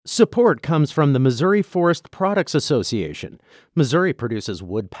Support comes from the Missouri Forest Products Association. Missouri produces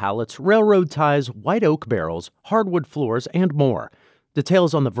wood pallets, railroad ties, white oak barrels, hardwood floors, and more.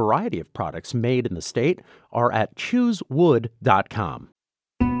 Details on the variety of products made in the state are at choosewood.com.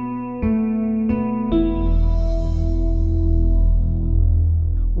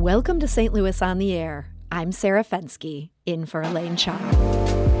 Welcome to St. Louis on the Air. I'm Sarah Fensky, in for Elaine Cha.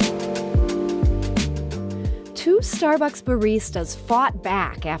 Two Starbucks baristas fought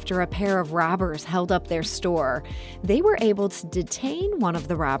back after a pair of robbers held up their store. They were able to detain one of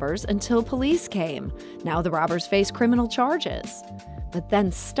the robbers until police came. Now the robbers face criminal charges. But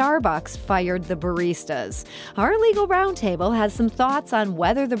then Starbucks fired the baristas. Our Legal Roundtable has some thoughts on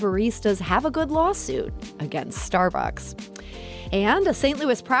whether the baristas have a good lawsuit against Starbucks. And a St.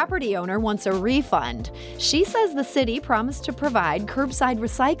 Louis property owner wants a refund. She says the city promised to provide curbside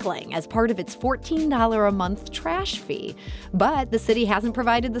recycling as part of its $14 a month trash fee, but the city hasn't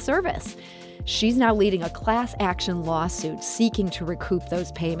provided the service. She's now leading a class action lawsuit seeking to recoup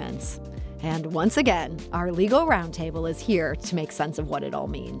those payments. And once again, our Legal Roundtable is here to make sense of what it all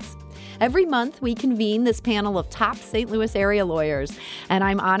means. Every month, we convene this panel of top St. Louis area lawyers, and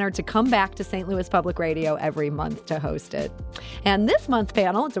I'm honored to come back to St. Louis Public Radio every month to host it. And this month's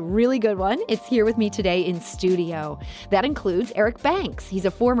panel, it's a really good one. It's here with me today in studio. That includes Eric Banks. He's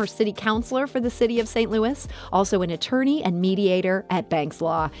a former city councilor for the city of St. Louis, also an attorney and mediator at Banks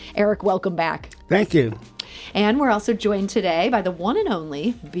Law. Eric, welcome back. Thank you. And we're also joined today by the one and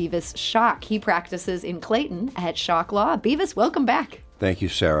only Bevis Schock. He practices in Clayton at Schock Law. Bevis, welcome back. Thank you,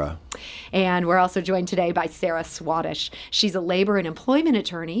 Sarah. And we're also joined today by Sarah Swatosh. She's a labor and employment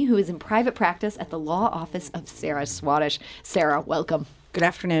attorney who is in private practice at the law office of Sarah Swatosh. Sarah, welcome. Good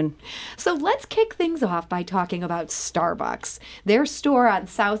afternoon. So let's kick things off by talking about Starbucks. Their store on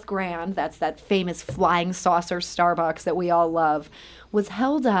South Grand, that's that famous flying saucer Starbucks that we all love, was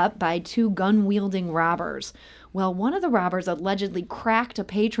held up by two gun-wielding robbers. Well, one of the robbers allegedly cracked a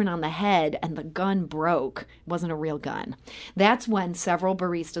patron on the head and the gun broke. It wasn't a real gun. That's when several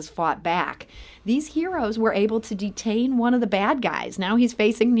baristas fought back. These heroes were able to detain one of the bad guys. Now he's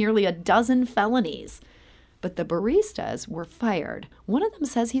facing nearly a dozen felonies. But the baristas were fired. One of them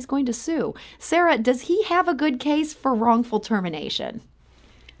says he's going to sue. Sarah, does he have a good case for wrongful termination?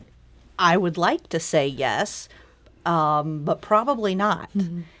 I would like to say yes, but probably not.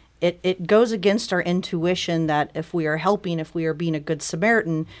 Mm-hmm. It goes against our intuition that if we are helping, if we are being a good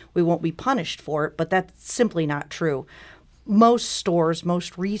Samaritan, we won't be punished for it, but that's simply not true. Most stores,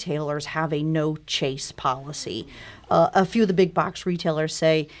 most retailers have a no chase policy. A few of the big box retailers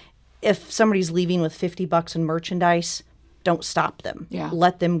say, if somebody's leaving with $50 in merchandise, don't stop them. Yeah.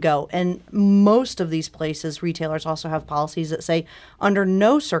 Let them go. And most of these places, retailers also have policies that say, under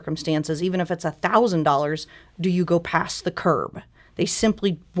no circumstances, even if it's $1,000, do you go past the curb. They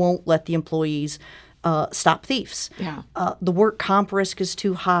simply won't let the employees stop thieves. Yeah. The work comp risk is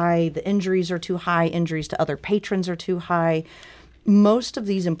too high. The injuries are too high. Injuries to other patrons are too high. Most of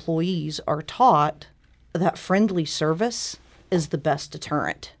these employees are taught that friendly service is the best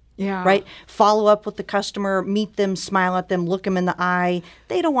deterrent. Yeah. Right? Follow up with the customer, meet them, smile at them, look them in the eye.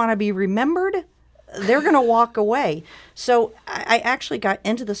 They don't want to be remembered. They're going to walk away. So I actually got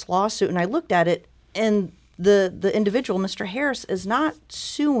into this lawsuit and I looked at it, and the individual, Mr. Harris, is not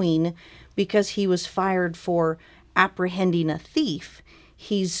suing because he was fired for apprehending a thief.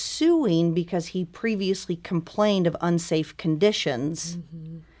 He's suing because he previously complained of unsafe conditions.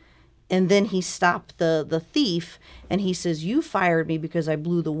 Mm-hmm. And then he stopped the thief, and he says, you fired me because I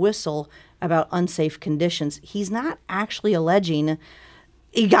blew the whistle about unsafe conditions. He's not actually alleging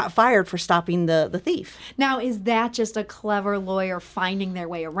he got fired for stopping the thief. Now, is that just a clever lawyer finding their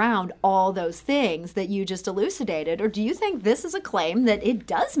way around all those things that you just elucidated? Or do you think this is a claim that it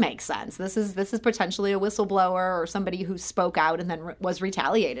does make sense? This is potentially a whistleblower or somebody who spoke out and then was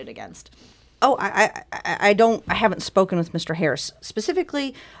retaliated against? Oh, I haven't spoken with Mr. Harris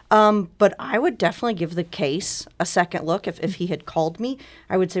specifically, but I would definitely give the case a second look. If he had called me,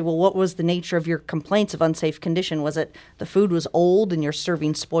 I would say, well, what was the nature of your complaints of unsafe condition? Was it the food was old and you're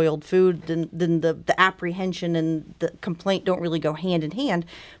serving spoiled food? Then the apprehension and the complaint don't really go hand in hand.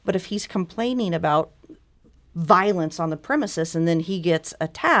 But if he's complaining about violence on the premises and then he gets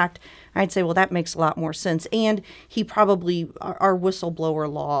attacked, I'd say, well, that makes a lot more sense. And he probably, our whistleblower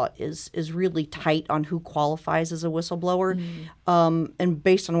law is really tight on who qualifies as a whistleblower. And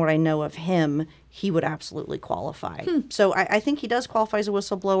based on what I know of him, he would absolutely qualify. So I think he does qualify as a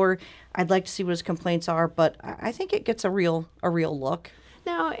whistleblower. I'd like to see what his complaints are, but I think it gets a real look.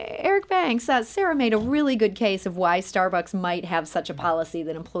 Now, Eric Banks, Sarah made a really good case of why Starbucks might have such a policy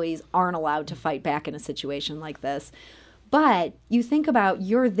that employees aren't allowed to fight back in a situation like this. But you think about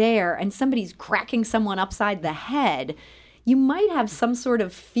you're there and somebody's cracking someone upside the head. You might have some sort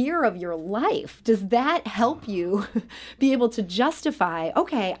of fear of your life. Does that help you be able to justify,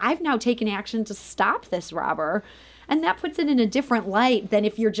 okay, I've now taken action to stop this robber? And that puts it in a different light than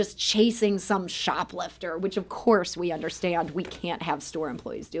if you're just chasing some shoplifter, which of course we understand we can't have store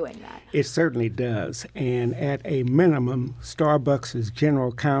employees doing that. It certainly does. And at a minimum, Starbucks'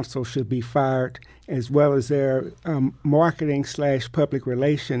 general counsel should be fired, as well as their marketing/public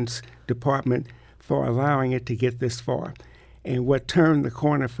relations department for allowing it to get this far. And what turned the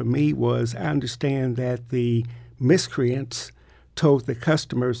corner for me was I understand that the miscreants told the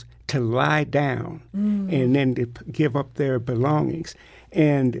customers to lie down and then to give up their belongings.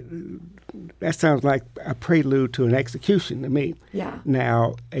 And that sounds like a prelude to an execution to me. Yeah.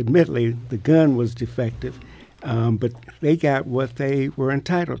 Now, admittedly, the gun was defective, but they got what they were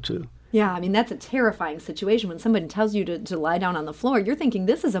entitled to. Yeah, I mean, that's a terrifying situation. When somebody tells you to lie down on the floor, you're thinking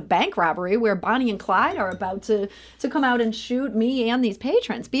this is a bank robbery where Bonnie and Clyde are about to come out and shoot me and these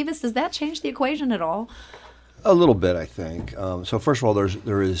patrons. Bevis, does that change the equation at all? A little bit, I think. So first of all,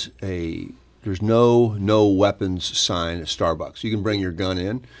 there's no weapons sign at Starbucks. You can bring your gun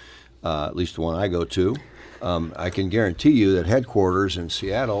in, at least the one I go to. I can guarantee you that headquarters in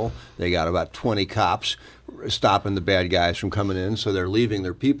Seattle, they got about 20 cops stopping the bad guys from coming in, so they're leaving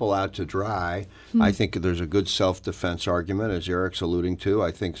their people out to dry. I think there's a good self-defense argument, as Eric's alluding to.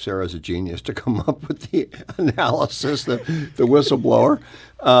 I think Sarah's a genius to come up with the analysis, the whistleblower.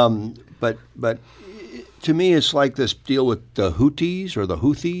 But to me, it's like this deal with the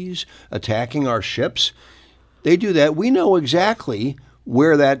Houthis attacking our ships. They do that. We know exactly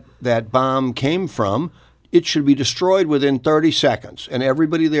where that bomb came from. It should be destroyed within 30 seconds, and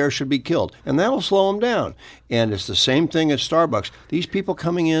everybody there should be killed. And that will slow them down. And it's the same thing at Starbucks. These people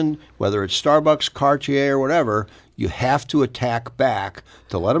coming in, whether it's Starbucks, Cartier, or whatever, you have to attack back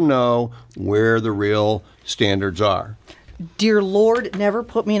to let them know where the real standards are. Dear Lord, never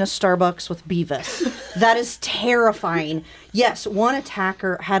put me in a Starbucks with Bevis. That is terrifying. Yes, one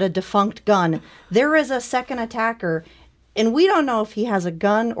attacker had a defunct gun. There is a second attacker, and we don't know if he has a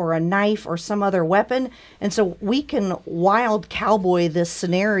gun or a knife or some other weapon. And so we can wild cowboy this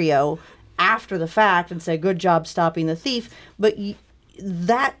scenario after the fact and say, good job stopping the thief. But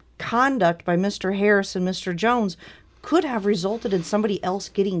that conduct by Mr. Harris and Mr. Jones could have resulted in somebody else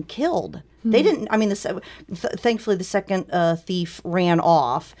getting killed. They didn't. I mean, thankfully, the second thief ran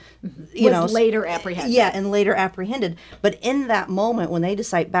off. Was later apprehended. Yeah, and later apprehended. But in that moment, when they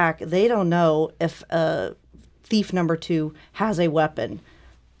decide back, they don't know if thief number 2 has a weapon.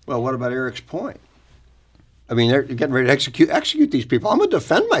 Well, what about Eric's point? I mean, they're getting ready to execute these people. I'm going to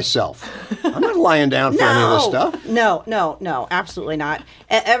defend myself. I'm not lying down for any of this stuff. No, absolutely not.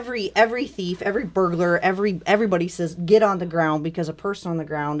 Every thief, every burglar, everybody says get on the ground because a person on the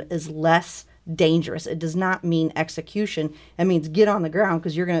ground is less dangerous. It does not mean execution. It means get on the ground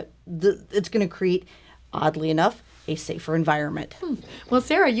because it's going to create, oddly enough, a safer environment. Well,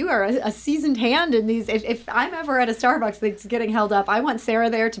 Sarah, you are a seasoned hand in these. If I'm ever at a Starbucks that's getting held up, I want Sarah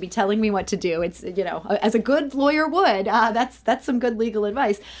there to be telling me what to do. It's, as a good lawyer would, that's some good legal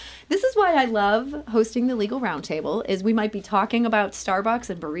advice. This is why I love hosting the Legal Roundtable, is we might be talking about Starbucks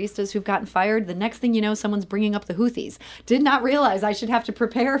and baristas who've gotten fired. The next thing you know, someone's bringing up the Houthis. Did not realize I should have to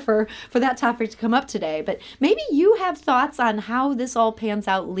prepare for that topic to come up today. But maybe you have thoughts on how this all pans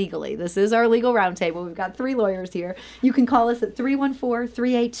out legally. This is our Legal Roundtable. We've got 3 lawyers here. You can call us at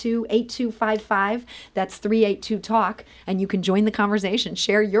 314-382-8255. That's 382-TALK. And you can join the conversation.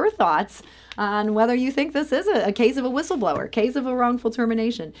 Share your thoughts on whether you think this is a case of a whistleblower, case of a wrongful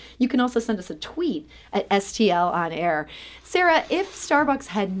termination. You can also send us a tweet at STL on air. Sarah, if Starbucks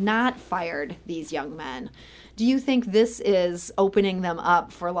had not fired these young men, do you think this is opening them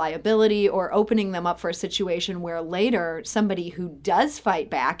up for liability or opening them up for a situation where later somebody who does fight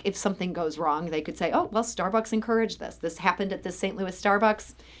back, if something goes wrong, they could say, oh, well, Starbucks encouraged this. This happened at this St. Louis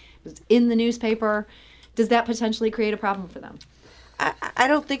Starbucks. It was in the newspaper. Does that potentially create a problem for them? I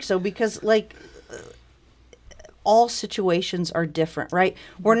don't think so because, all situations are different, right?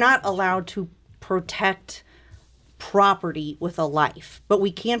 We're not allowed to protect property with a life, but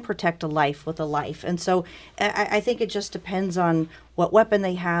we can protect a life with a life. And so I think it just depends on what weapon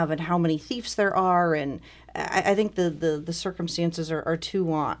they have and how many thieves there are. And I think the circumstances are too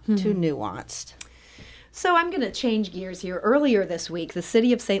nuanced. So I'm going to change gears here. Earlier this week, the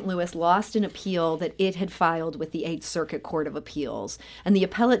city of St. Louis lost an appeal that it had filed with the 8th Circuit Court of Appeals. And the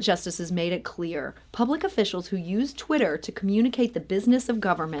appellate justices made it clear public officials who use Twitter to communicate the business of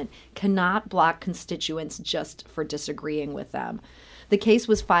government cannot block constituents just for disagreeing with them. The case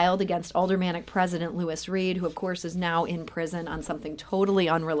was filed against aldermanic President Lewis Reed, who, of course, is now in prison on something totally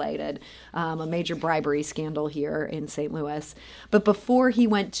unrelated, a major bribery scandal here in St. Louis. But before he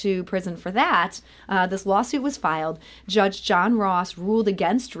went to prison for that, this lawsuit was filed. Judge John Ross ruled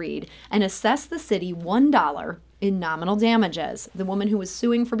against Reed and assessed the city $1 in nominal damages. The woman who was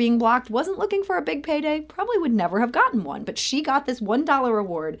suing for being blocked wasn't looking for a big payday, probably would never have gotten one, but she got this $1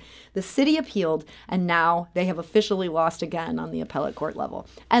 reward. The city appealed, and now they have officially lost again on the appellate court level.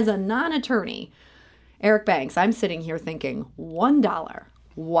 As a non-attorney, Eric Banks, I'm sitting here thinking, $1.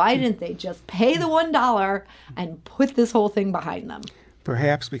 Why didn't they just pay the $1 and put this whole thing behind them?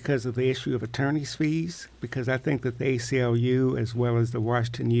 Perhaps because of the issue of attorney's fees, because I think that the ACLU as well as the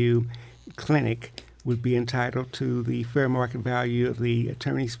Washington U Clinic would be entitled to the fair market value of the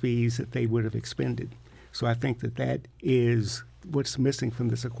attorney's fees that they would have expended. So I think that that is what's missing from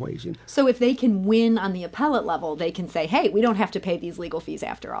this equation. So if they can win on the appellate level, they can say, hey, we don't have to pay these legal fees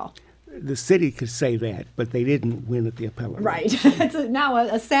after all. The city could say that, but they didn't win at the appellate level. Right. It's now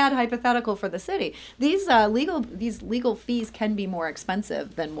a sad hypothetical for the city. These legal fees can be more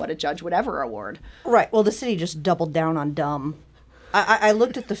expensive than what a judge would ever award. Right. Well, the city just doubled down on dumb. I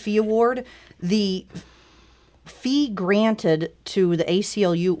looked at the fee award. The fee granted to the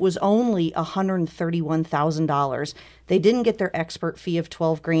ACLU was only $131,000. They didn't get their expert fee of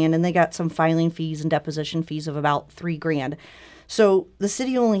 $12,000, and they got some filing fees and deposition fees of about $3,000. So the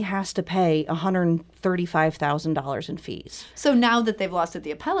city only has to pay $135,000 in fees. So now that they've lost at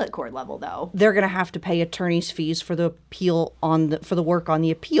the appellate court level, though, they're going to have to pay attorney's fees for the appeal for the work on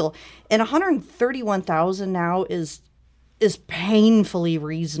the appeal, and $131,000 now is painfully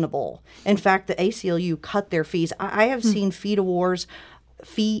reasonable. In fact, the ACLU cut their fees. I have seen fee awards of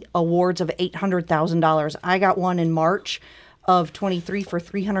 $800,000. I got one in March of 23 for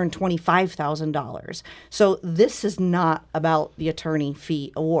 $325,000. So this is not about the attorney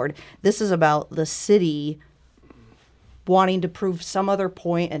fee award. This is about the city wanting to prove some other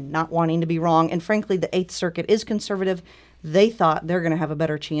point and not wanting to be wrong. And frankly, the Eighth Circuit is conservative. They thought they're going to have a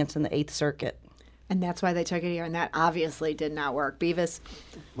better chance in the Eighth Circuit. And that's why they took it here, and that obviously did not work. Bevis?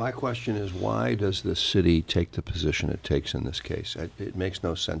 My question is, why does the city take the position it takes in this case? It makes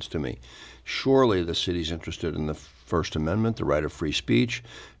no sense to me. Surely the city's interested in the First Amendment, the right of free speech.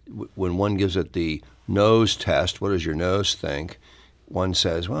 When one gives it the nose test, what does your nose think? One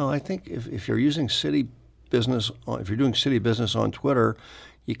says, well, I think if you're using city business, if you're doing city business on Twitter,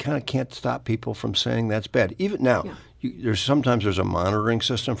 you kind of can't stop people from saying that's bad. Even now, sometimes there's a monitoring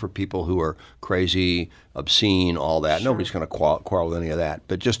system for people who are crazy, obscene, all that. Sure. Nobody's going to quarrel with any of that.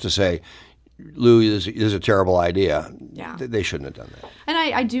 But just to say, Lou, this is a terrible idea. Yeah. They shouldn't have done that. And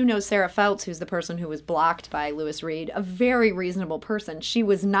I do know Sarah Feltz, who's the person who was blocked by Lewis Reed, a very reasonable person. She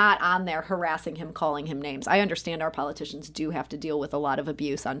was not on there harassing him, calling him names. I understand our politicians do have to deal with a lot of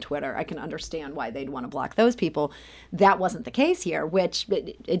abuse on Twitter. I can understand why they'd want to block those people. That wasn't the case here, which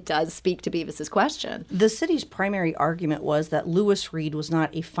it does speak to Bevis's question. The city's primary argument was that Lewis Reed was not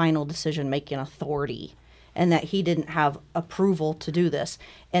a final decision-making authority, and that he didn't have approval to do this.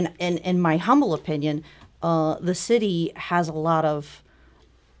 And in my humble opinion, the city has a lot of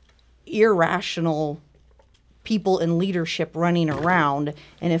irrational people in leadership running around,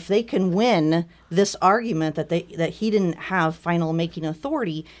 and if they can win this argument that he didn't have final making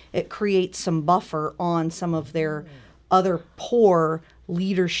authority, it creates some buffer on some of their other poor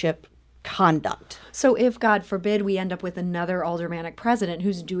leadership conduct. So if, God forbid, we end up with another aldermanic president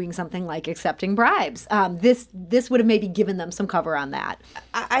who's doing something like accepting bribes, this would have maybe given them some cover on that.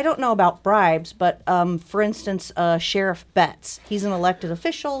 I don't know about bribes, but for instance, Sheriff Betts, he's an elected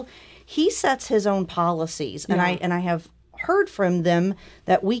official. He sets his own policies, and I have heard from them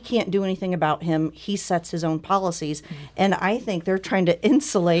that we can't do anything about him. He sets his own policies, and I think they're trying to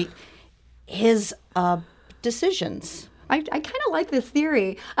insulate his decisions. I kind of like this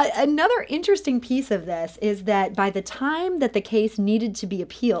theory. Another interesting piece of this is that by the time that the case needed to be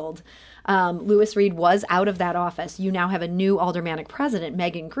appealed, Lewis Reed was out of that office. You now have a new aldermanic president,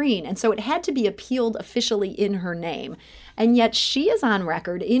 Megan Green, and so it had to be appealed officially in her name. And yet she is on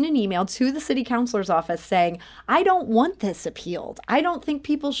record in an email to the city councilor's office saying, I don't want this appealed. I don't think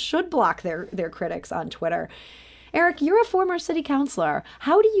people should block their critics on Twitter. Eric, you're a former city councilor.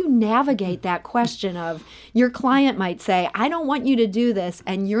 How do you navigate that question of your client might say, I don't want you to do this,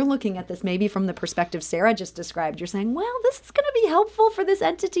 and you're looking at this maybe from the perspective Sarah just described. You're saying, well, this is going to be helpful for this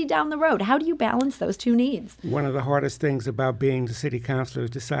entity down the road. How do you balance those two needs? One of the hardest things about being the city councilor is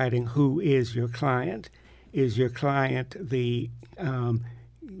deciding who is your client. Is your client the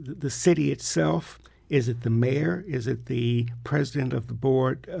city itself? Is it the mayor? Is it the president of the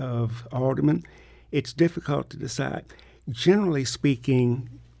board of aldermen? It's difficult to decide. Generally speaking,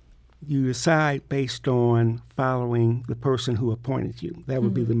 you decide based on following the person who appointed you. That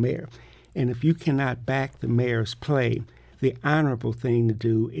would be the mayor. And if you cannot back the mayor's play, the honorable thing to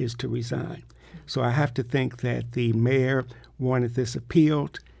do is to resign. So I have to think that the mayor wanted this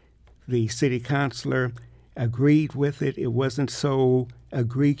appealed. The city councilor agreed with it. It wasn't so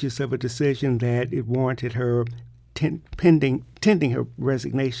egregious of a decision that it warranted her tending her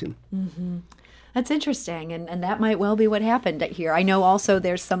resignation. Mm-hmm. That's interesting, and that might well be what happened here. I know also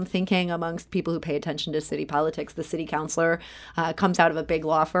there's some thinking amongst people who pay attention to city politics. The city councilor comes out of a big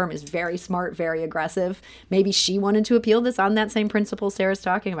law firm, is very smart, very aggressive. Maybe she wanted to appeal this on that same principle Sarah's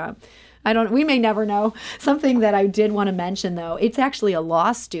talking about. We may never know. Something that I did want to mention, though, it's actually a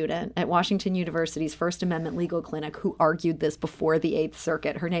law student at Washington University's First Amendment Legal Clinic who argued this before the Eighth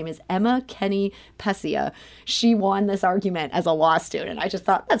Circuit. Her name is Emma Kenny Pescia. She won this argument as a law student. I just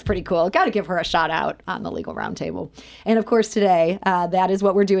thought that's pretty cool. Got to give her a shout out on the Legal Roundtable. And of course, today, that is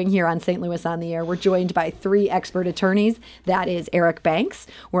what we're doing here on St. Louis on the Air. We're joined by 3 expert attorneys. That is Eric Banks.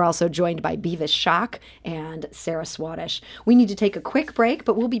 We're also joined by Bevis Schock and Sarah Swatosh. We need to take a quick break,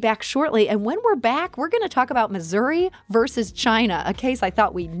 but we'll be back shortly. And when we're back, we're going to talk about Missouri versus China, a case I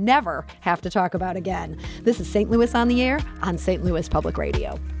thought we'd never have to talk about again. This is St. Louis on the Air on St. Louis Public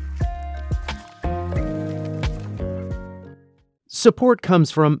Radio. Support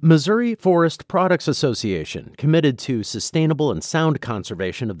comes from Missouri Forest Products Association, committed to sustainable and sound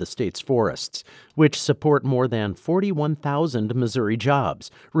conservation of the state's forests, which support more than 41,000 Missouri jobs,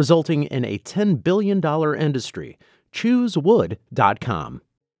 resulting in a $10 billion industry. ChooseWood.com.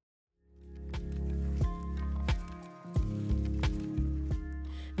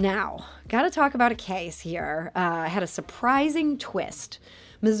 Now, got to talk about a case here. Had a surprising twist.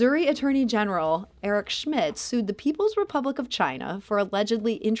 Missouri Attorney General Eric Schmitt sued the People's Republic of China for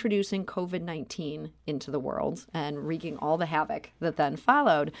allegedly introducing COVID-19 into the world and wreaking all the havoc that then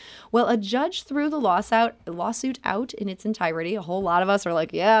followed. Well, a judge threw the lawsuit out in its entirety. A whole lot of us are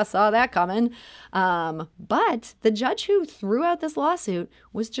like, yeah, saw that coming. But the judge who threw out this lawsuit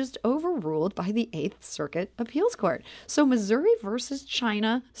was just overruled by the Eighth Circuit Appeals Court. So Missouri versus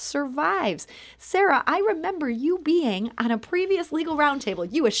China survives. Sarah, I remember you being on a previous Legal Roundtable.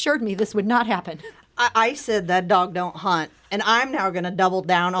 You assured me this would not happen. I said that dog don't hunt, and I'm now going to double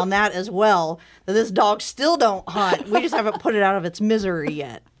down on that as well, that this dog still don't hunt. We just haven't put it out of its misery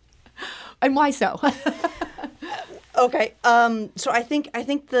yet. And why so? Okay, so I think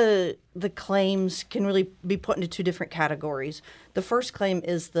the claims can really be put into 2 different categories. The first claim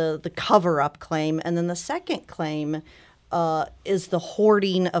is the cover-up claim, and then the second claim is the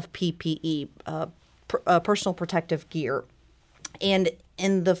hoarding of PPE, personal protective gear. And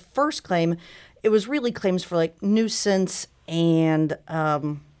in the first claim, it was really claims for like nuisance and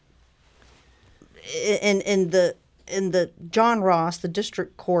in the John Ross, the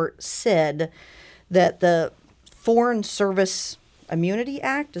district court said that the Foreign Service Immunity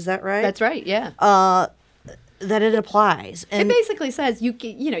Act, is that right? That's right, yeah. That it applies. And it basically says you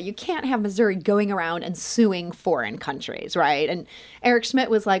can't have Missouri going around and suing foreign countries, right? And Eric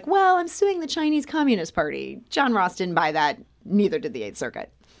Schmitt was like, well, I'm suing the Chinese Communist Party. John Ross didn't buy that. Neither did the Eighth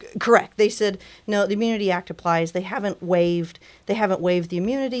Circuit. Correct. They said, no, the Immunity Act applies. They haven't waived the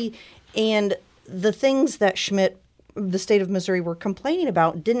immunity. And the things that Schmitt, the state of Missouri, were complaining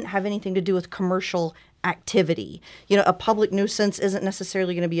about didn't have anything to do with commercial activity. A public nuisance isn't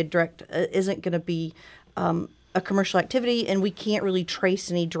necessarily going to be a commercial activity, and we can't really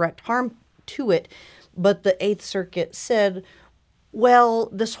trace any direct harm to it. But the Eighth Circuit said, well,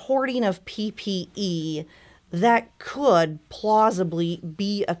 this hoarding of PPE, that could plausibly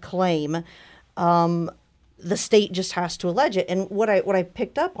be a claim. The state just has to allege it. And what I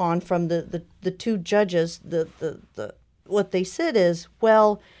picked up on from the 2 judges, what they said is,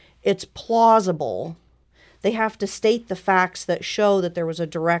 well, it's plausible. They have to state the facts that show that there was a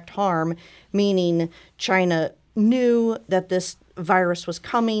direct harm, meaning China knew that this virus was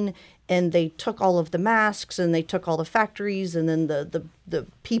coming, and they took all of the masks and they took all the factories, and then the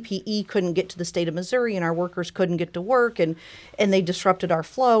PPE couldn't get to the state of Missouri, and our workers couldn't get to work, and they disrupted our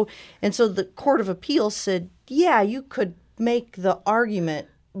flow. And so the Court of Appeals said, yeah, you could make the argument,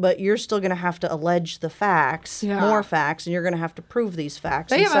 but you're still going to have to allege the facts, more facts, and you're going to have to prove these facts.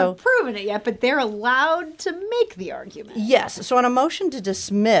 They haven't proven it yet, but they're allowed to make the argument. Yes. So on a motion to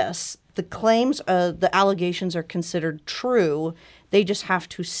dismiss, the claims, the allegations are considered true. They just have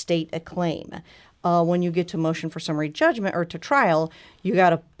to state a claim. When you get to motion for summary judgment or to trial, you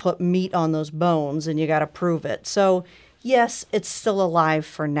got to put meat on those bones and you got to prove it. So yes, it's still alive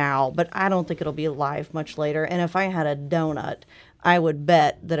for now, but I don't think it'll be alive much later. And if I had a donut, I would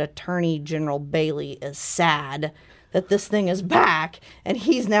bet that Attorney General Bailey is sad that this thing is back, and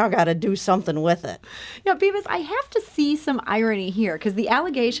he's now got to do something with it. Now, Bevis, I have to see some irony here, because the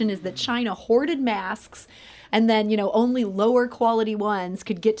allegation is that China hoarded masks, and then, only lower quality ones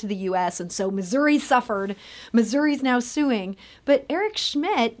could get to the U.S., and so Missouri suffered. Missouri's now suing. But Eric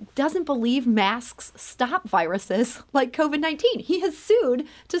Schmitt doesn't believe masks stop viruses like COVID-19. He has sued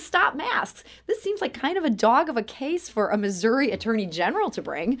to stop masks. This seems like kind of a dog of a case for a Missouri attorney general to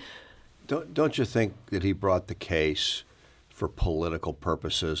bring. Don't you think that he brought the case for political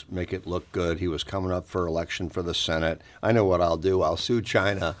purposes, make it look good? He was coming up for election for the Senate. I know what I'll do. I'll sue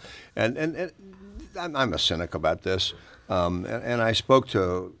China. And I'm a cynic about this. And I spoke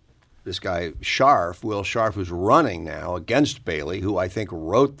to this guy, Will Scharf, who's running now against Bailey, who I think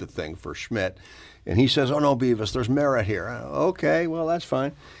wrote the thing for Schmitt. And he says, oh, no, Bevis, there's merit here. Okay, well, that's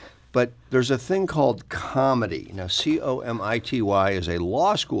fine. But there's a thing called comity. Now, comity is a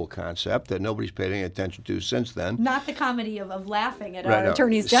law school concept that nobody's paid any attention to since then. Not the comedy of laughing at our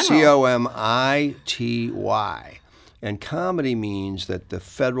attorneys general. comity. And comity means that the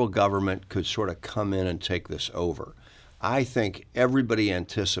federal government could sort of come in and take this over. I think everybody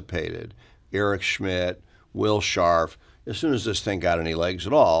anticipated Eric Schmitt, Will Scharf, as soon as this thing got any legs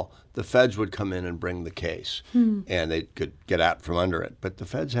at all, the feds would come in and bring the case, and they could get out from under it. But the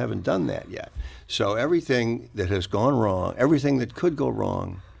feds haven't done that yet. So everything that has gone wrong, everything that could go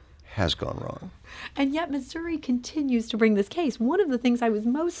wrong, has gone wrong. And yet Missouri continues to bring this case. One of the things I was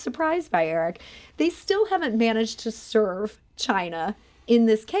most surprised by, Eric, they still haven't managed to serve China in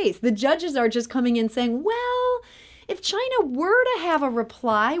this case. The judges are just coming in saying, well, if China were to have a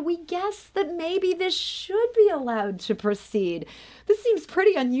reply, we guess that maybe this should be allowed to proceed. This seems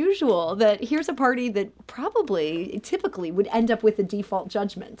pretty unusual that here's a party that typically would end up with a default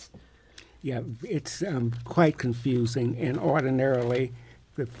judgment. Yeah, it's quite confusing. And ordinarily,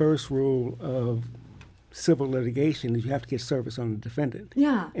 the first rule of civil litigation is you have to get service on the defendant.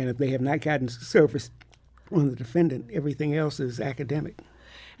 Yeah. And if they have not gotten service on the defendant, everything else is academic.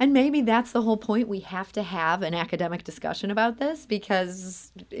 And maybe that's the whole point. We have to have an academic discussion about this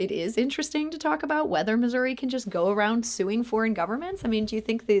because it is interesting to talk about whether Missouri can just go around suing foreign governments. I mean, do you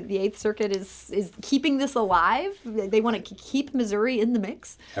think the Eighth Circuit is keeping this alive? They want to keep Missouri in the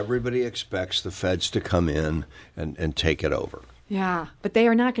mix? Everybody expects the feds to come in and take it over. Yeah, but they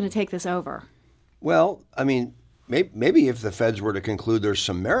are not going to take this over. Well, I mean, maybe if the feds were to conclude there's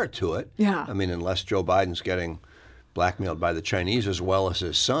some merit to it. Yeah. I mean, unless Joe Biden's getting blackmailed by the Chinese as well as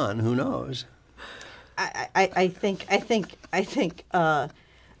his son, who knows? I think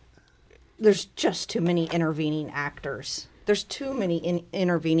there's just too many intervening actors. There's too many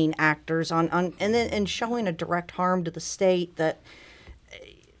intervening actors and showing a direct harm to the state that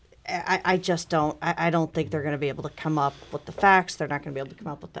I don't think they're going to be able to come up with the facts. They're not going to be able to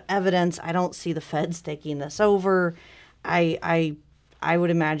come up with the evidence. I don't see the feds taking this over. I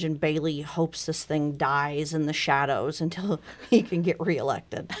would imagine Bailey hopes this thing dies in the shadows until he can get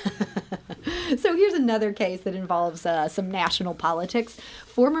reelected. So here's another case that involves some national politics.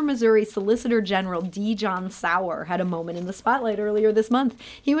 Former Missouri Solicitor General D. John Sauer had a moment in the spotlight earlier this month.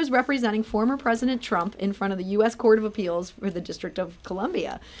 He was representing former President Trump in front of the U.S. Court of Appeals for the District of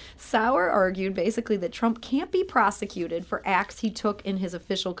Columbia. Sauer argued basically that Trump can't be prosecuted for acts he took in his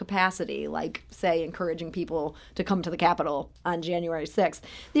official capacity, like, say, encouraging people to come to the Capitol on January 6th.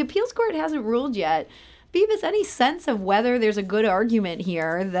 The appeals court hasn't ruled yet. Bevis, any sense of whether there's a good argument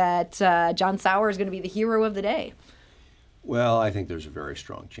here that John Sauer is going to be the hero of the day? Well, I think there's a very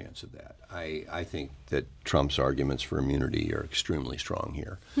strong chance of that. I think that Trump's arguments for immunity are extremely strong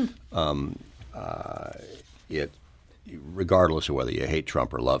here. Regardless of whether you hate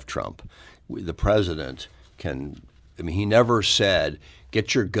Trump or love Trump, the president can. I mean, he never said,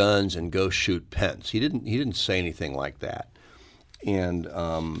 "Get your guns and go shoot Pence." He didn't say anything like that. And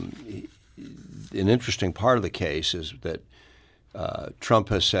an interesting part of the case is that Trump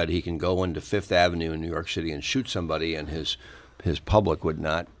has said he can go into Fifth Avenue in New York City and shoot somebody, and his public would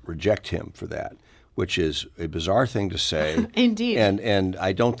not reject him for that, which is a bizarre thing to say. Indeed. And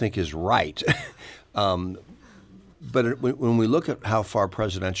I don't think is right. But when we look at how far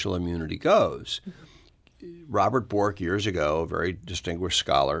presidential immunity goes, Robert Bork years ago, a very distinguished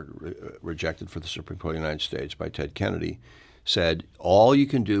scholar, rejected for the Supreme Court of the United States by Ted Kennedy, said all you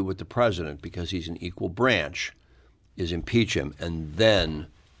can do with the president, because he's an equal branch, is impeach him, and then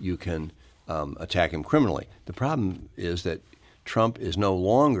you can attack him criminally. The problem is that Trump is no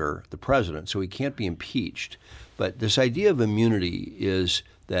longer the president, so he can't be impeached. But this idea of immunity is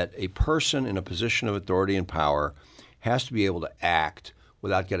that a person in a position of authority and power has to be able to act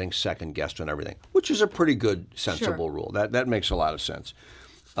without getting second-guessed on everything, which is a pretty good, sensible rule. That makes a lot of sense.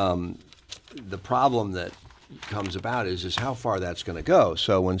 The problem that comes about is how far that's going to go.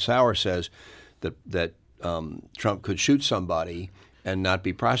 So when Sauer says that Trump could shoot somebody and not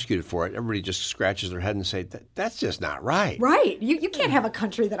be prosecuted for it, everybody just scratches their head and say, that's just not right. Right. You can't have a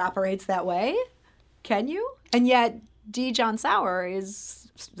country that operates that way, can you? And yet, D. John Sauer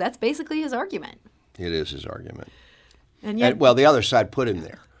that's basically his argument. It is his argument. And yet, well, the other side put him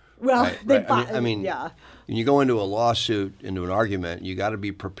there. Well, right? I mean, yeah. When you go into a lawsuit, into an argument, you got to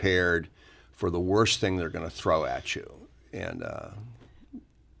be prepared for the worst thing they're going to throw at you. And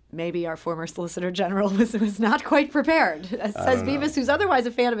maybe our former Solicitor General was not quite prepared, says Bevis, who's otherwise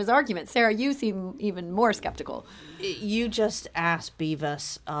a fan of his argument. Sarah, you seem even more skeptical. You just asked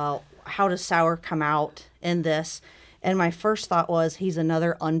Bevis, how does Sauer come out in this? And my first thought was, he's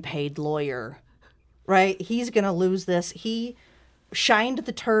another unpaid lawyer, right? He's going to lose this. He shined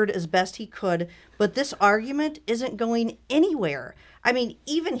the turd as best he could, but this argument isn't going anywhere. I mean,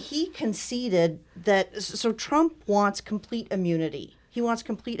 even he conceded that, so Trump wants complete immunity. He wants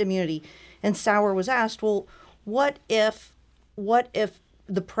complete immunity. And Sauer was asked, well, what if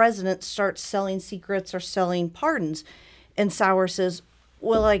the president starts selling secrets or selling pardons? And Sauer says,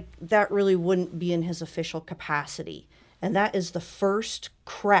 well, that really wouldn't be in his official capacity. And that is the first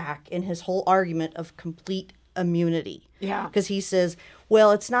crack in his whole argument of complete immunity. Yeah. Because he says,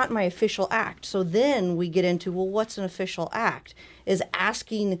 well, it's not my official act. So then we get into, well, what's an official act? Is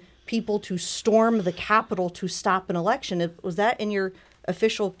asking people to storm the Capitol to stop an election. Was that in your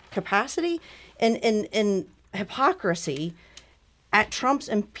official capacity? And in hypocrisy, at Trump's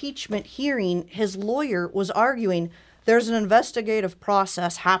impeachment hearing, his lawyer was arguing, there's an investigative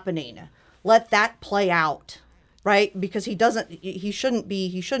process happening. Let that play out. Right, because he shouldn't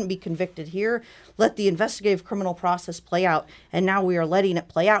be convicted here. Let the investigative criminal process play out, and now we are letting it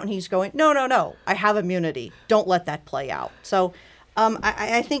play out. And he's going, no, I have immunity. Don't let that play out. So,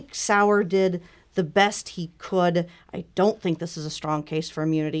 I think Sauer did the best he could. I don't think this is a strong case for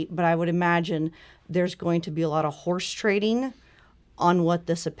immunity, but I would imagine there's going to be a lot of horse trading on what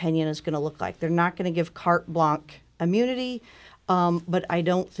this opinion is going to look like. They're not going to give carte blanche immunity, but I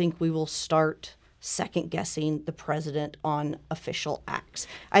don't think we will start second-guessing the president on official acts.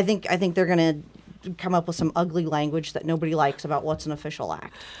 I think they're going to come up with some ugly language that nobody likes about what's an official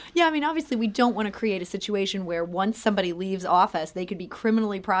act. Yeah, I mean, obviously we don't want to create a situation where once somebody leaves office, they could be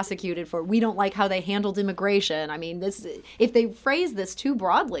criminally prosecuted for, we don't like how they handled immigration. I mean, if they phrase this too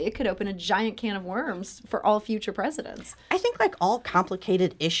broadly, it could open a giant can of worms for all future presidents. I think like all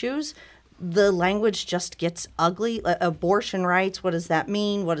complicated issues, the language just gets ugly. Abortion rights, what does that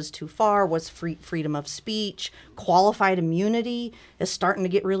mean? What is too far? What's freedom of speech? Qualified immunity is starting to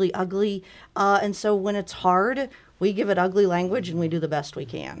get really ugly. And so when it's hard, we give it ugly language and we do the best we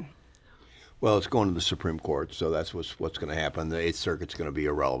can. Well, it's going to the Supreme Court, so that's what's going to happen. The Eighth Circuit's going to be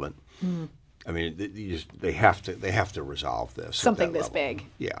irrelevant. Mm. I mean, they have to resolve this. Something this big.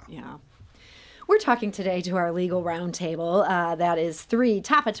 Yeah. Yeah. We're talking today to our Legal Roundtable. That is 3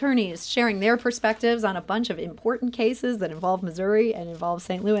 top attorneys sharing their perspectives on a bunch of important cases that involve Missouri and involve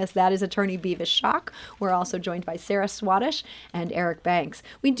St. Louis. That is Attorney Bevis Schock. We're also joined by Sarah Swatosh and Eric Banks.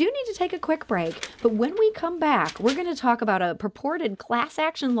 We do need to take a quick break, but when we come back, we're going to talk about a purported class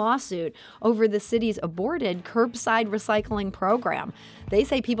action lawsuit over the city's aborted curbside recycling program. They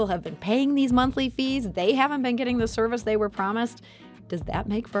say people have been paying these monthly fees. They haven't been getting the service they were promised. Does that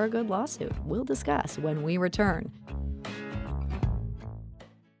make for a good lawsuit? We'll discuss when we return.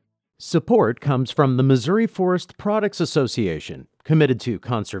 Support comes from the Missouri Forest Products Association, committed to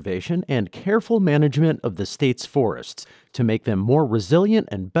conservation and careful management of the state's forests to make them more resilient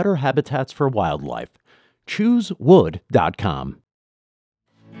and better habitats for wildlife. ChooseWood.com.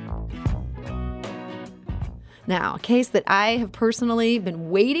 Now, a case that I have personally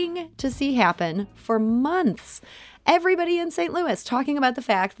been waiting to see happen for months. Everybody in St. Louis talking about the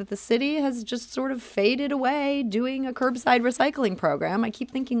fact that the city has just sort of faded away doing a curbside recycling program. I keep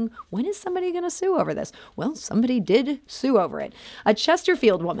thinking, when is somebody going to sue over this? Well, somebody did sue over it. A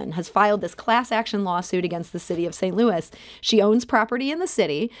Chesterfield woman has filed this class action lawsuit against the city of St. Louis. She owns property in the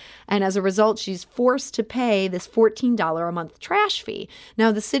city, and as a result, she's forced to pay this $14 a month trash fee.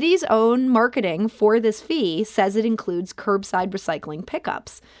 Now, the city's own marketing for this fee says it includes curbside recycling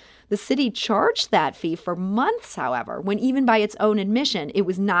pickups. The city charged that fee for months, however, when even by its own admission, it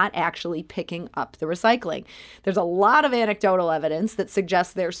was not actually picking up the recycling. There's a lot of anecdotal evidence that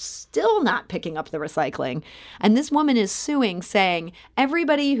suggests they're still not picking up the recycling. And this woman is suing, saying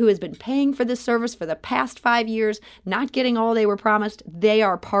everybody who has been paying for this service for the past 5 years, not getting all they were promised, they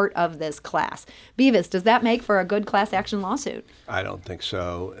are part of this class. Bevis, does that make for a good class action lawsuit? I don't think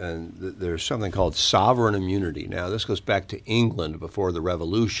so. And there's something called sovereign immunity. Now, this goes back to England before the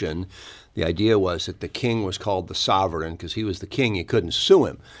Revolution. written, the idea was that the king was called the sovereign because he was the king. You couldn't sue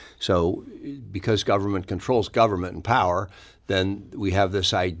him. So because government controls government and power, then we have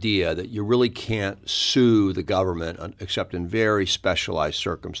this idea that you really can't sue the government except in very specialized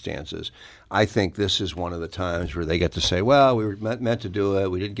circumstances. I think this is one of the times where they get to say, well, we were meant to do it.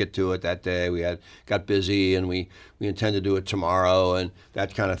 We didn't get to it that day. We got busy, and we intend to do it tomorrow, and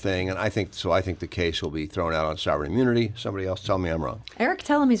that kind of thing. And I think the case will be thrown out on sovereign immunity. Somebody else tell me I'm wrong. Eric,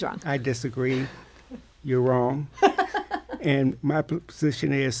 tell him he's wrong. I disagree. You're wrong. And my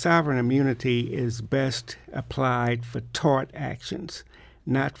position is sovereign immunity is best applied for tort actions,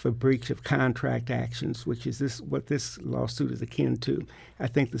 not for breach of contract actions, which is what this lawsuit is akin to. I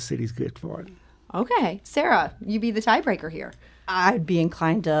think the city's good for it. Okay. Sarah, you be the tiebreaker here. I'd be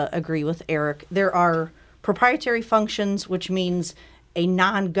inclined to agree with Eric. There are proprietary functions, which means a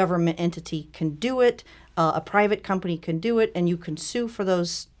non-government entity can do it, a private company can do it, and you can sue for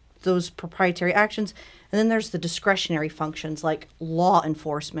those proprietary actions. And then there's the discretionary functions like law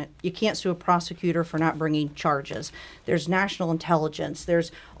enforcement. You can't sue a prosecutor for not bringing charges. There's national intelligence.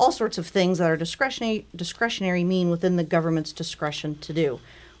 There's all sorts of things that are discretionary mean within the government's discretion to do.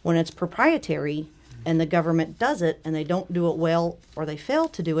 When it's proprietary and the government does it and they don't do it well or they fail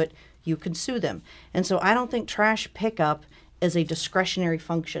to do it, you can sue them. And so I don't think trash pickup is a discretionary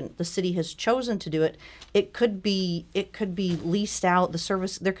function. The city has chosen to do it. It could be leased out. The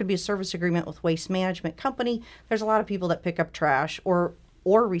service, there could be a service agreement with Waste Management Company. There's a lot of people that pick up trash or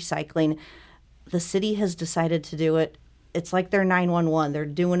recycling. The city has decided to do it. It's like they're 911. They're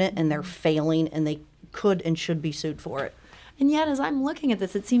doing it and they're failing, and they could and should be sued for it. And yet, as I'm looking at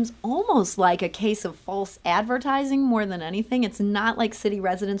this, it seems almost like a case of false advertising more than anything. It's not like city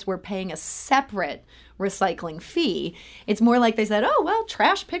residents were paying a separate recycling fee. It's more like they said, oh, well,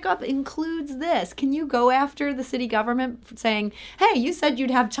 trash pickup includes this. Can you go after the city government saying, hey, you said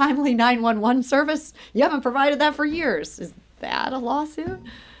you'd have timely 911 service. You haven't provided that for years. Is that a lawsuit?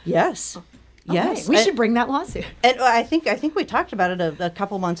 Yes. Okay, yes. We should bring that lawsuit. And I think we talked about it a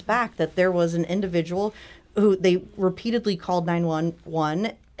couple months back, that there was an individual who they repeatedly called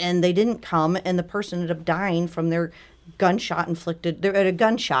 911 and they didn't come, and the person ended up dying from their gunshot inflicted. They're at a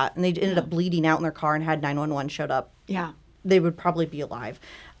gunshot, and they ended up bleeding out in their car, and had 911 showed up. Yeah. They would probably be alive.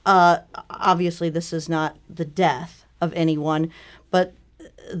 Obviously, this is not the death of anyone, but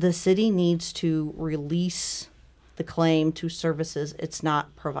the city needs to release the claim to services it's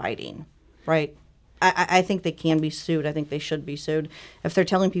not providing, right? I think they can be sued. I think they should be sued. If they're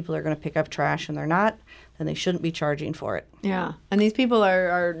telling people they're going to pick up trash and they're not, then they shouldn't be charging for it. Yeah. And these people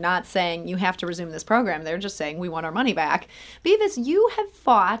are not saying you have to resume this program. They're just saying we want our money back. Bevis, you have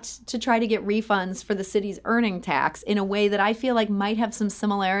fought to try to get refunds for the city's earning tax in a way that I feel like might have some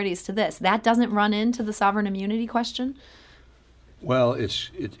similarities to this. That doesn't run into the sovereign immunity question? Well,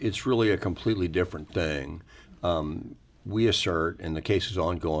 it's really a completely different thing. We assert, and the case is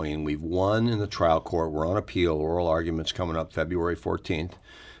ongoing, we've won in the trial court. We're on appeal. Oral arguments coming up February 14th.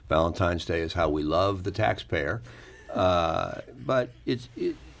 Valentine's Day is how we love the taxpayer. But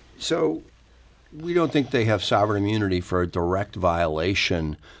so we don't think they have sovereign immunity for a direct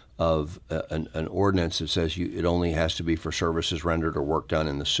violation of an ordinance that says it only has to be for services rendered or work done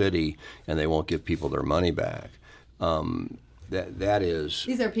in the city, and they won't give people their money back. That is.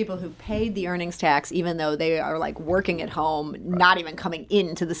 These are people who've paid the earnings tax even though they are like working at home, right, not even coming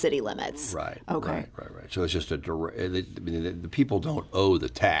into the city limits. Right. Okay. Right. So it's just the people don't owe the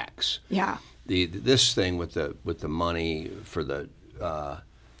tax. Yeah. This thing with the money for the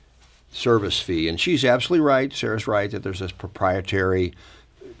service fee, and she's absolutely right. Sarah's right that there's this proprietary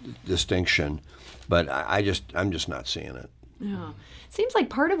distinction, but I'm just not seeing it. Yeah. Seems like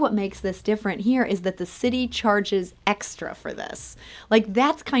part of what makes this different here is that the city charges extra for this. Like,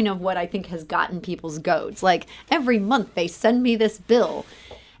 that's kind of what I think has gotten people's goats. Like, every month they send me this bill.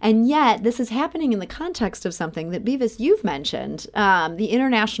 And yet, this is happening in the context of something that, Bevis, you've mentioned. The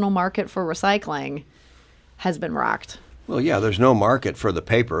international market for recycling has been rocked. Well, yeah, there's no market for the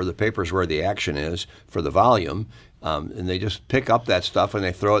paper. The paper's where the action is for the volume. And they just pick up that stuff and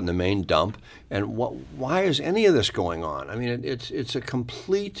they throw it in the main dump. And why is any of this going on? I mean, it's a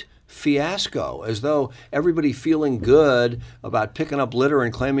complete fiasco, as though everybody feeling good about picking up litter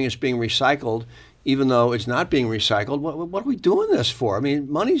and claiming it's being recycled, even though it's not being recycled. What are we doing this for? I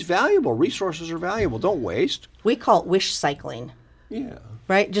mean, money's valuable. Resources are valuable. Don't waste. We call it wish cycling. Yeah.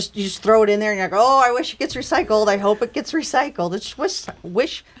 Right? You just throw it in there and you're like, oh, I wish it gets recycled. I hope it gets recycled. It's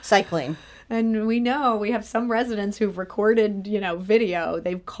wish cycling. And we know we have some residents who've recorded, video.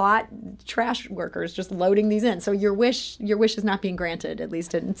 They've caught trash workers just loading these in. So your wish is not being granted, at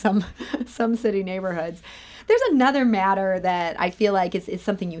least in some city neighborhoods. There's another matter that I feel like is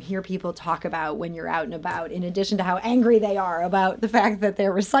something you hear people talk about when you're out and about, in addition to how angry they are about the fact that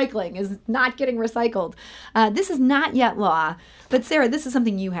their recycling is not getting recycled. This is not yet law, but Sarah, this is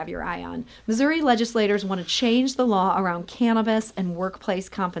something you have your eye on. Missouri legislators want to change the law around cannabis and workplace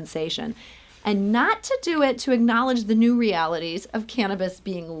compensation, and not to do it to acknowledge the new realities of cannabis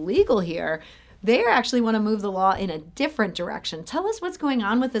being legal here. They actually want to move the law in a different direction. Tell us what's going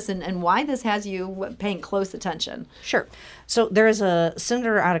on with this and why this has you paying close attention. Sure. So there is a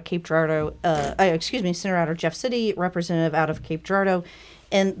senator out of Cape Girardeau, senator out of Jeff City, representative out of Cape Girardeau,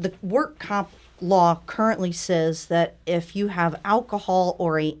 and the work comp law currently says that if you have alcohol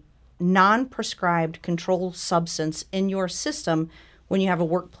or a non-prescribed controlled substance in your system when you have a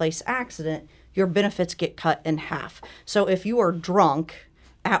workplace accident, your benefits get cut in half. So if you are drunk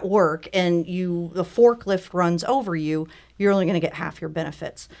at work and the forklift runs over you, you're only going to get half your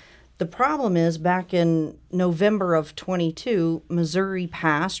benefits. The problem is, back in November of 22, Missouri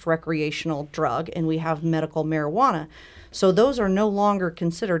passed recreational drug, and we have medical marijuana. So those are no longer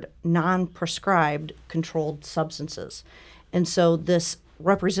considered non-prescribed controlled substances. And so this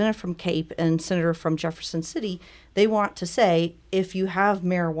representative from Cape and senator from Jefferson City, they want to say, if you have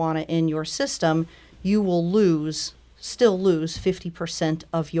marijuana in your system, you will still lose 50%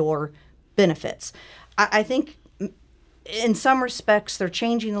 of your benefits. I think in some respects they're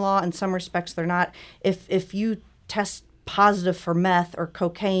changing the law, in some respects they're not. If you test positive for meth or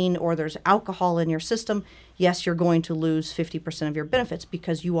cocaine or there's alcohol in your system, yes, you're going to lose 50% of your benefits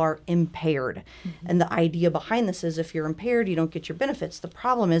because you are impaired. Mm-hmm. And the idea behind this is if you're impaired, you don't get your benefits. The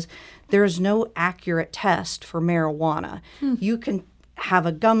problem is there's no accurate test for marijuana. You can have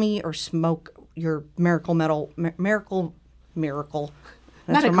a gummy or smoke your miracle.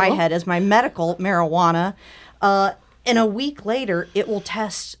 That's where my head is, my medical marijuana. And a week later, it will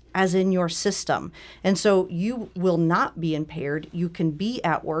test as in your system. And so you will not be impaired. You can be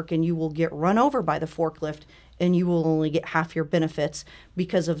at work and you will get run over by the forklift and you will only get half your benefits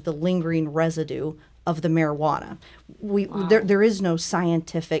because of the lingering residue of the marijuana. There is no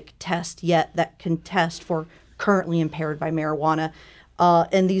scientific test yet that can test for currently impaired by marijuana.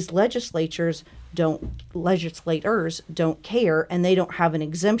 And these legislators don't care, and they don't have an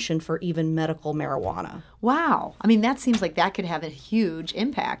exemption for even medical marijuana. Wow. I mean, that seems like that could have a huge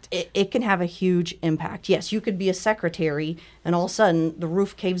impact. It can have a huge impact. Yes, you could be a secretary, and all of a sudden the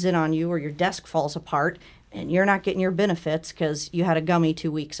roof caves in on you or your desk falls apart, and you're not getting your benefits because you had a gummy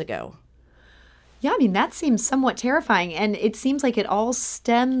 2 weeks ago. Yeah, I mean, that seems somewhat terrifying. And it seems like it all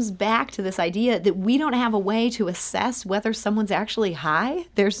stems back to this idea that we don't have a way to assess whether someone's actually high.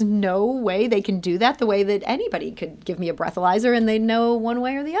 There's no way they can do that the way that anybody could give me a breathalyzer and they'd know one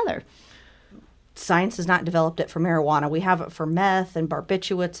way or the other. Science has not developed it for marijuana. We have it for meth and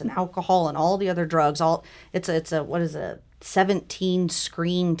barbiturates and alcohol and all the other drugs. It's a 17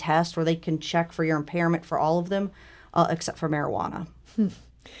 screen test where they can check for your impairment for all of them, except for marijuana.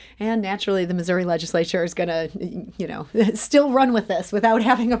 And naturally, the Missouri legislature is going to, still run with this without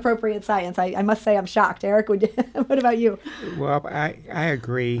having appropriate science. I must say I'm shocked. Eric, what about you? Well, I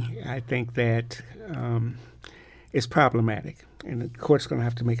agree. I think that it's problematic, and the court's going to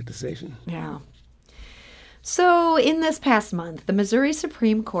have to make a decision. Yeah. So in this past month, the Missouri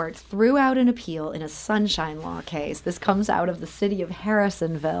Supreme Court threw out an appeal in a sunshine law case. This comes out of the city of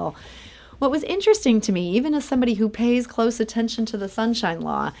Harrisonville. What was interesting to me, even as somebody who pays close attention to the sunshine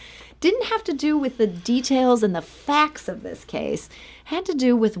law, didn't have to do with the details and the facts of this case. It had to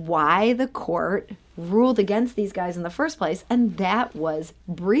do with why the court ruled against these guys in the first place, and that was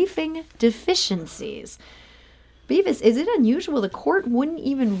briefing deficiencies. Bevis, is it unusual the court wouldn't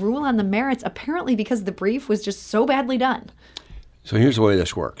even rule on the merits, apparently because the brief was just so badly done? So here's the way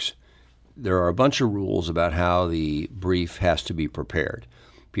this works. There are a bunch of rules about how the brief has to be prepared.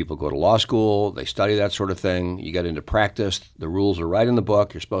 People go to law school, they study that sort of thing. You get into practice, the rules are right in the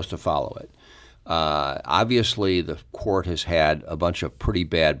book, you're supposed to follow it. Obviously, the court has had a bunch of pretty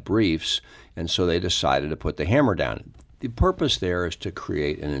bad briefs, and so they decided to put the hammer down. The purpose there is to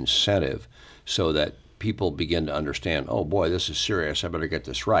create an incentive so that people begin to understand, oh boy, this is serious, I better get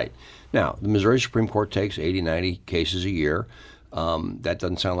this right. Now, the Missouri Supreme Court takes 80, 90 cases a year. That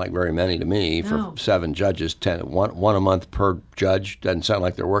doesn't sound like very many to me for 7 judges. One a month per judge doesn't sound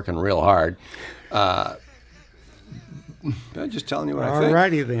like they're working real hard. I'm just telling you what I think. All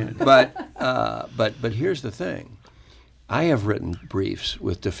righty then. But here's the thing. I have written briefs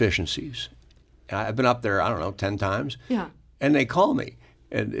with deficiencies. I've been up there, 10 times. Yeah. And they call me.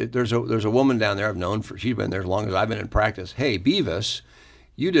 And there's a woman down there she's been there as long as I've been in practice. Hey, Bevis,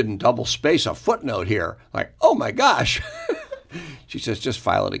 you didn't double space a footnote here. Like, oh my gosh. She says, just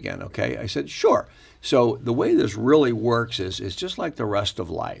file it again, okay? I said, sure. So the way this really works is just like the rest of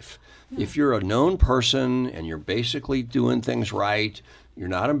life. If you're a known person and you're basically doing things right, you're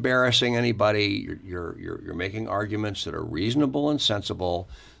not embarrassing anybody, you're making arguments that are reasonable and sensible,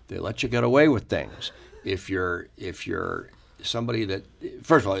 they let you get away with things. If you're somebody that,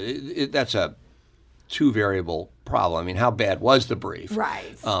 first of all, that's a two variable problem. I mean, how bad was the brief?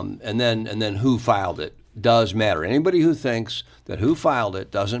 Right. And then who filed it does matter. Anybody who thinks that who filed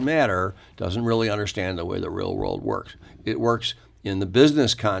it doesn't matter doesn't really understand the way the real world works. It works in the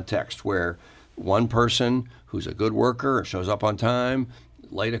business context where one person who's a good worker and shows up on time,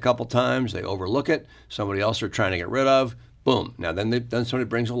 late a couple times, they overlook it, somebody else they're trying to get rid of, boom. Now then somebody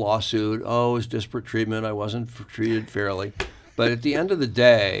brings a lawsuit, oh, it's disparate treatment, I wasn't treated fairly. But at the end of the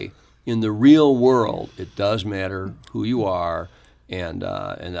day, in the real world, it does matter who you are. And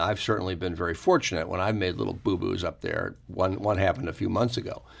I've certainly been very fortunate when I've made little boo-boos up there. One happened a few months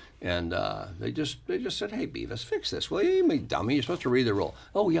ago. And they just said, hey, Bevis, fix this. Well, you dummy. You're supposed to read the rule.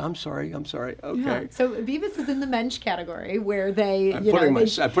 Oh, yeah, I'm sorry. Okay. Yeah. So Bevis is in the mensch category where they, I'm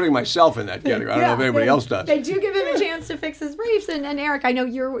putting myself in that category. I don't know if anybody else does. They do give him a chance to fix his briefs. And Eric, I know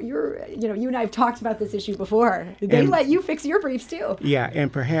you and I have talked about this issue before. They let you fix your briefs too. Yeah,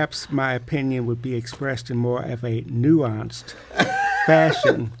 and perhaps my opinion would be expressed in more of a nuanced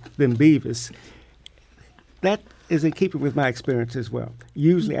fashion than Bevis. That is in keeping with my experience as well.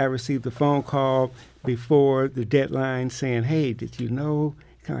 Usually I receive the phone call before the deadline saying, hey, did you know?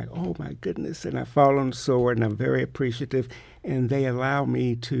 Kind of like, oh my goodness. And I fall on the sword and I'm very appreciative. And they allow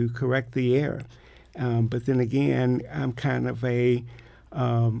me to correct the error. But then again, I'm kind of a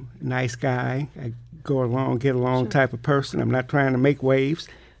nice guy. I go along, get along type of person. I'm not trying to make waves.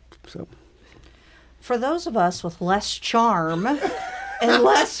 So, for those of us with less charm and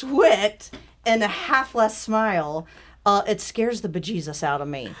less wit, and a half less smile, it scares the bejesus out of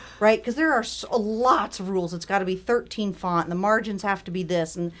me, right? Because there are lots of rules. It's got to be 13 font, and the margins have to be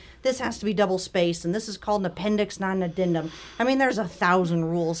this, and this has to be double spaced, and this is called an appendix, not an addendum. I mean, there's 1,000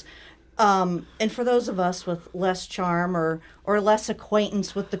 rules. And for those of us with less charm or less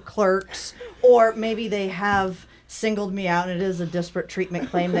acquaintance with the clerks, or maybe they have singled me out and it is a disparate treatment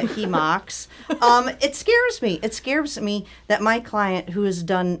claim that he mocks, it scares me. It scares me that my client who has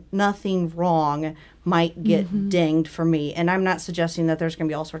done nothing wrong might get dinged for me. And I'm not suggesting that there's going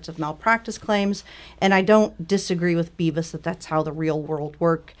to be all sorts of malpractice claims. And I don't disagree with Bevis that that's how the real world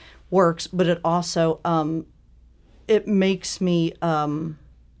works. But it also it makes me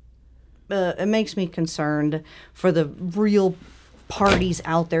concerned for the real parties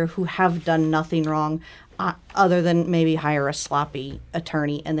out there who have done nothing wrong, other than maybe hire a sloppy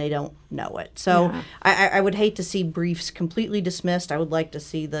attorney and they don't know it. So I would hate to see briefs completely dismissed. I would like to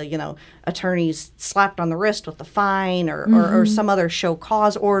see the attorneys slapped on the wrist with a fine or some other show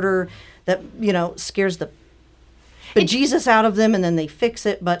cause order that scares the bejesus out of them and then they fix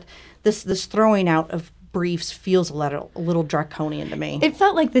it. But this throwing out of briefs feels a little draconian to me. It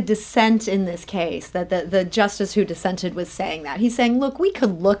felt like the dissent in this case, that the justice who dissented was saying that. He's saying, look, we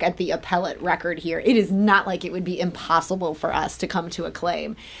could look at the appellate record here. It is not like it would be impossible for us to come to a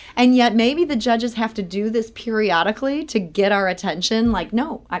claim. And yet maybe the judges have to do this periodically to get our attention. Like,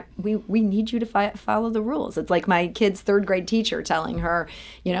 no, we need you to follow the rules. It's like my kid's third grade teacher telling her,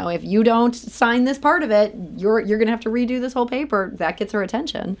 if you don't sign this part of it, you're going to have to redo this whole paper. That gets her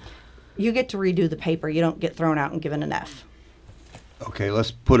attention. You get to redo the paper. You don't get thrown out and given an F. Okay, let's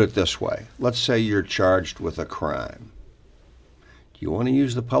put it this way. Let's say you're charged with a crime. Do you want to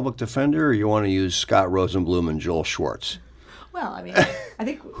use the public defender or you want to use Scott Rosenblum and Joel Schwartz? Well, I mean, I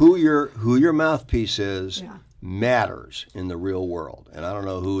think who your mouthpiece is matters in the real world. And I don't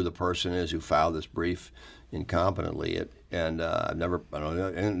know who the person is who filed this brief incompetently. I don't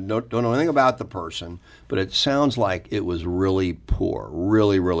know anything about the person, but it sounds like it was really poor,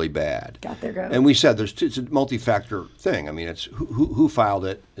 really, really bad. Got their goat. And we said it's a multi-factor thing. I mean, it's who filed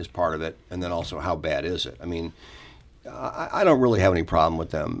it is part of it, and then also how bad is it. I mean, I don't really have any problem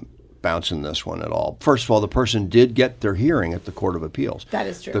with them bouncing this one at all. First of all, the person did get their hearing at the Court of Appeals. That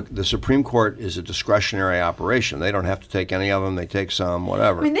is true. The Supreme Court is a discretionary operation. They don't have to take any of them. They take some,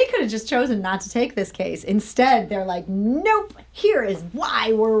 whatever. I mean, they could have just chosen not to take this case. Instead, they're like, nope, here is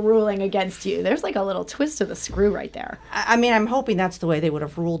why we're ruling against you. There's like a little twist to the screw right there. I mean, I'm hoping that's the way they would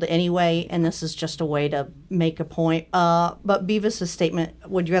have ruled anyway, and this is just a way to make a point. But Bevis's statement,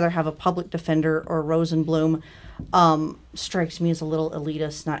 would you rather have a public defender or Rosenblum, strikes me as a little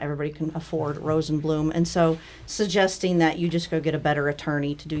elitist. Not everybody can afford Rosenblum. And so suggesting that you just go get a better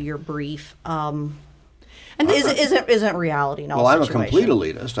attorney to do your brief and isn't reality in all situations. I'm a complete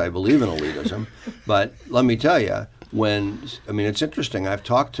elitist. I believe in elitism. But let me tell you, it's interesting. I've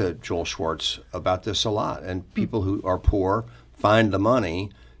talked to Joel Schwartz about this a lot, and people who are poor find the money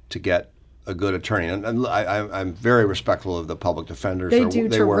to get a good attorney. And I'm very respectful of the public defenders. They do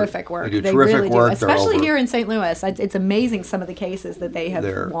terrific work. They do terrific really work. do. Especially here in St. Louis. It's amazing some of the cases that they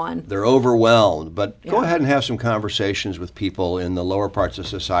have won. They're overwhelmed. But go ahead and have some conversations with people in the lower parts of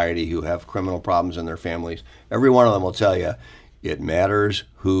society who have criminal problems in their families. Every one of them will tell you it matters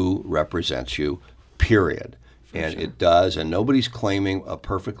who represents you, period. And it does. And nobody's claiming a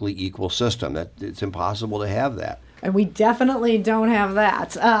perfectly equal system. It's impossible to have that. And we definitely don't have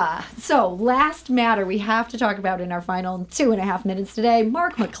that. So last matter we have to talk about in our final 2.5 minutes today,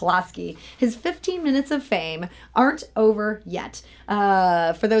 Mark McCloskey. His 15 minutes of fame aren't over yet.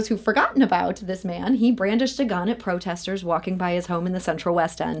 For those who've forgotten about this man, he brandished a gun at protesters walking by his home in the Central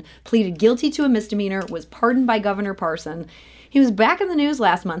West End, pleaded guilty to a misdemeanor, was pardoned by Governor Parson. He was back in the news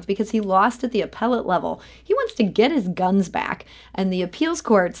last month because he lost at the appellate level. He wants to get his guns back, and the appeals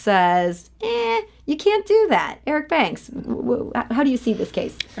court says, you can't do that. Eric Banks, how do you see this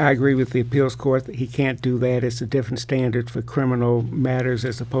case? I agree with the appeals court that he can't do that. It's a different standard for criminal matters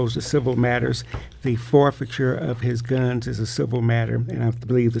as opposed to civil matters. The forfeiture of his guns is a civil matter, and I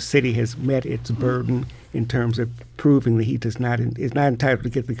believe the city has met its burden in terms of proving that he is not entitled to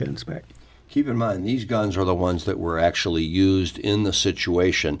get the guns back. Keep in mind, these guns are the ones that were actually used in the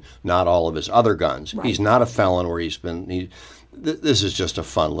situation, not all of his other guns. Right. He's not a felon where this is just a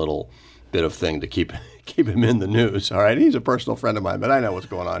fun little bit of thing to keep him in the news, all right? He's a personal friend of mine, but I know what's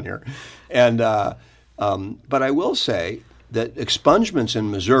going on here. And but I will say that expungements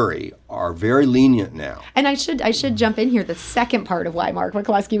in Missouri are very lenient now. And I should jump in here. The second part of why Mark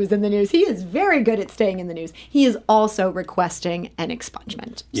McCloskey was in the news, he is very good at staying in the news. He is also requesting an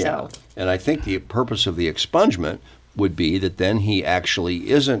expungement. Yeah, and I think the purpose of the expungement would be that then he actually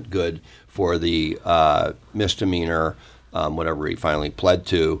isn't good for the misdemeanor, whatever he finally pled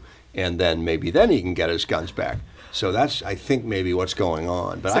to, and then maybe he can get his guns back. So that's, I think, maybe what's going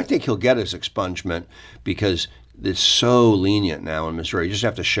on. But I think he'll get his expungement because it's so lenient now in Missouri. You just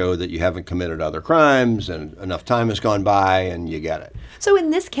have to show that you haven't committed other crimes and enough time has gone by and you get it. So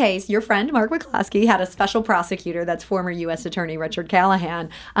in this case, your friend Mark McCloskey had a special prosecutor, that's former U.S. Attorney Richard Callahan.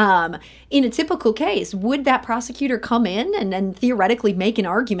 In a typical case, would that prosecutor come in and theoretically make an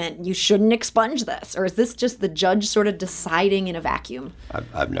argument, you shouldn't expunge this? Or is this just the judge sort of deciding in a vacuum?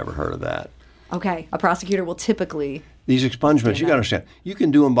 I've never heard of that. Okay, a prosecutor will typically... These expungements, you got to understand, you can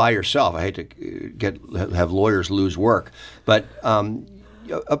do them by yourself. I hate to have lawyers lose work, but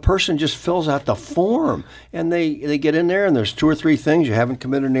a person just fills out the form, and they get in there, and there's 2 or 3 things. You haven't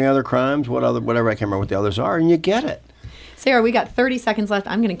committed any other crimes, whatever, I can't remember what the others are, and you get it. Sarah, we got 30 seconds left.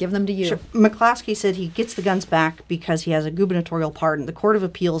 I'm going to give them to you. Sure. McCloskey said he gets the guns back because he has a gubernatorial pardon. The Court of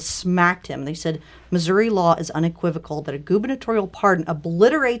Appeals smacked him. They said Missouri law is unequivocal that a gubernatorial pardon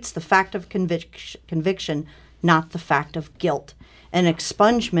obliterates the fact of conviction, not the fact of guilt. An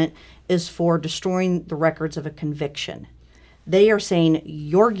expungement is for destroying the records of a conviction. They are saying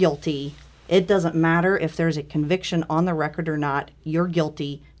you're guilty. It doesn't matter if there's a conviction on the record or not. You're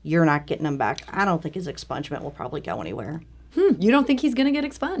guilty. You're not getting them back. I don't think his expungement will probably go anywhere. You don't think he's going to get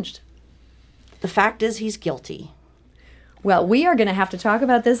expunged? The fact is he's guilty. Well, we are going to have to talk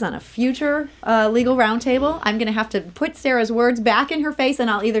about this on a future legal roundtable. I'm going to have to put Sarah's words back in her face, and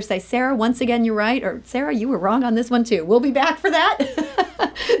I'll either say, Sarah, once again, you're right, or Sarah, you were wrong on this one, too. We'll be back for that.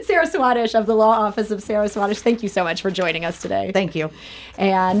 Sarah Swatosh of the Law Office of Sarah Swatosh, thank you so much for joining us today. Thank you.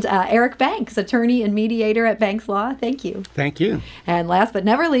 And Eric Banks, attorney and mediator at Banks Law, thank you. Thank you. And last but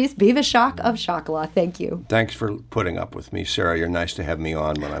never least, Bevis Schock of Schock Law, thank you. Thanks for putting up with me, Sarah. You're nice to have me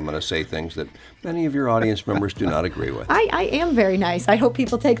on when I'm going to say things that many of your audience members do not agree with. I am very nice. I hope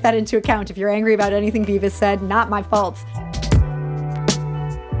people take that into account. If you're angry about anything Bevis said, not my fault.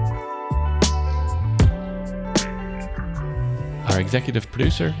 Our executive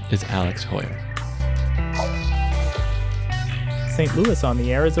producer is Alex Hoyer. St. Louis on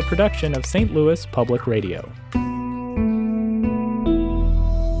the Air is a production of St. Louis Public Radio.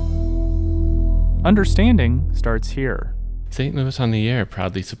 Understanding starts here. St. Louis on the Air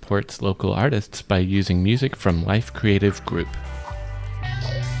proudly supports local artists by using music from Life Creative Group.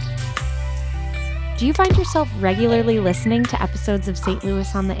 Do you find yourself regularly listening to episodes of St.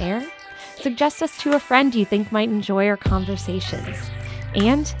 Louis on the Air? Suggest us to a friend you think might enjoy our conversations.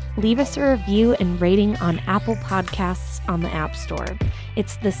 And leave us a review and rating on Apple Podcasts on the App Store.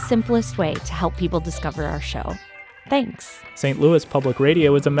 It's the simplest way to help people discover our show. Thanks. St. Louis Public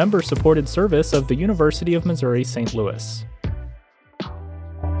Radio is a member-supported service of the University of Missouri St. Louis.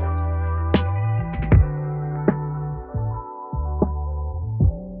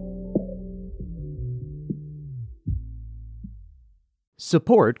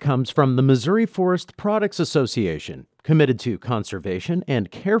 Support comes from the Missouri Forest Products Association, committed to conservation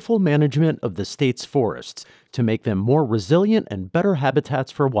and careful management of the state's forests to make them more resilient and better habitats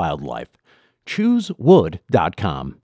for wildlife. ChooseWood.com.